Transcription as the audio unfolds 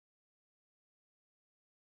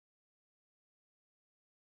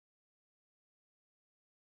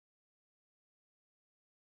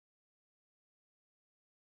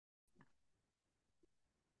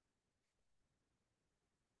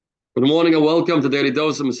Good morning and welcome to Daily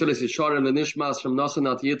Dose of Mesilas Yesharim, the Nishmas from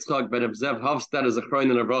Nasanat Yitzchak ben Zev Havstad as a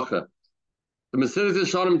Chrein and a Bracha. The Mesilas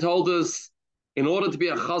Yesharim told us, in order to be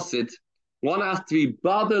a Chassid, one has to be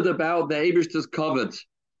bothered about the Eibishter's covet.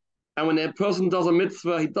 And when a person does a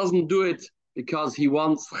mitzvah, he doesn't do it because he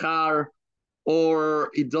wants schar or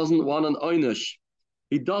he doesn't want an einish.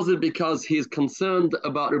 He does it because he is concerned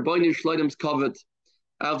about Rebbeinu Shloim's covet.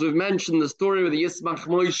 As we've mentioned, the story with the Yismach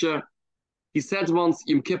Moshe, he said once,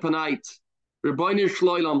 Yom Kippur night, Rebbeinu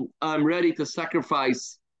Shloim, I'm ready to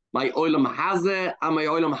sacrifice my olam hazeh and my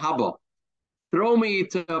olam haba. Throw me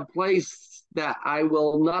to a place that I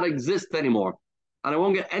will not exist anymore. And I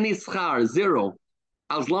won't get any schar, zero.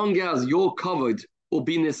 As long as your covered will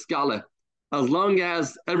be niskale. As long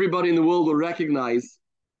as everybody in the world will recognize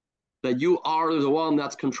that you are the one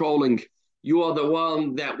that's controlling. You are the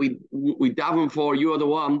one that we daven for. You are the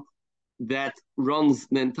one that runs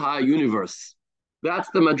the entire universe. That's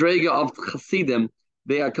the madrega of Chassidim.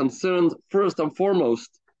 They are concerned first and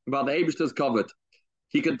foremost about the Eibishter's covet.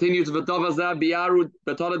 He continues with in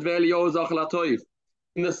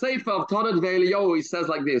the Sefer of Tonet Ve'Eliyahu, he says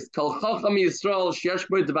like this: Kol Chacham Yisrael sheyesh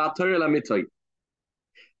bo Dvar Torah lamitoi.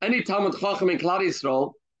 Any Talmud Chacham in Klal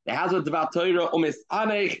Yisrael that has a Dvar Torah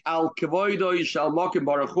umisanech al kavoidoi shal mokim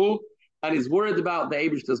baruch hu, and is worried about the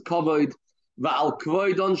Eibishter's kavod va'al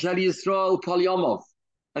kavoidon shel Yisrael kol yomov,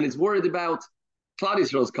 and is worried about Klal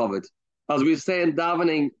Yisrael's kavod. As we say in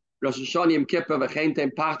davening Rosh Hashanah Yom Kippur v'chein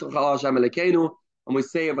tein pachtoch al Hashem Elokeinu, and we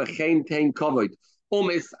say v'chein tein kavod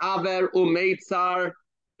umisaver umeitzar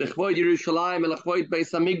l'chvoid Yerushalayim and l'chvoid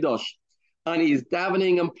Beis Hamikdash, and he is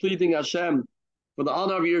davening and pleading Hashem for the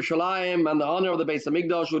honor of Yerushalayim and the honor of the Beis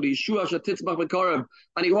Hamikdash, with Yeshua shetitzmach b'korev,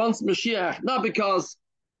 and he wants Mashiach not because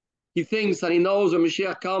he thinks and he knows when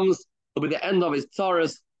Mashiach comes it'll be the end of his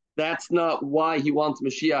tzaras. That's not why he wants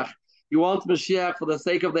Mashiach. He wants Mashiach for the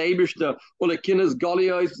sake of the Eibishter. Ulekinas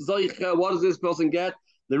Golios Zoicha. What does this person get?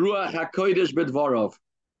 The Ruach HaKodesh B'dvarov.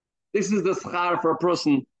 This is the schar for a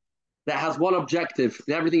person that has one objective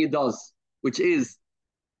in everything he does, which is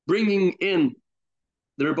bringing in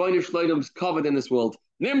the Rebbeinu Shloim's covet in this world.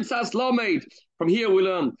 Nimtzas Lomeid. From here we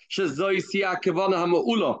learn Shezoi Siya Kavana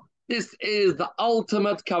Hama'ula. This is the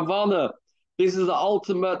ultimate kavana. This is the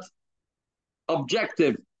ultimate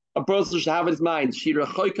objective a person should have in his mind.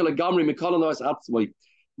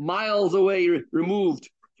 Miles away, removed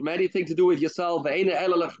from anything to do with yourself.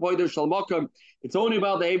 It's only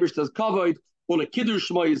about the Eibishter's kavod, and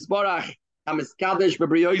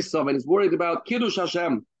is worried about Kiddush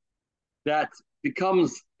Hashem that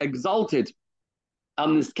becomes exalted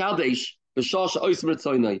and this Kadesh. That's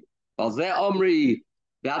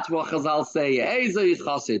what Chazal say.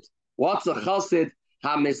 What's a chassid?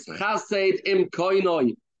 Hamischased im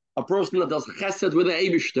koinoi. A person that does chesed with the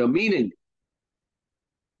Eibishter, meaning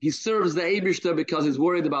he serves the Eibishter because he's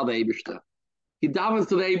worried about the Eibishter. He davens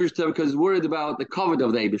to the Eibishter because he's worried about the covet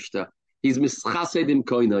of the Eibishter. He's mischased im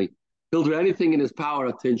koinoi. He'll do anything in his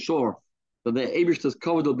power to ensure that the Eibishter's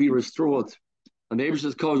covet will be restored, and the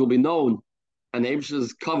Eibishter's covet will be known, and the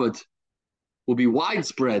Eibishter's covet will be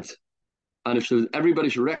widespread, and everybody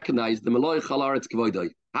should recognize the Meloi Chalaretz Kavoidai.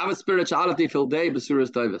 Have a spirituality filled day, Basuras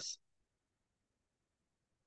Davis.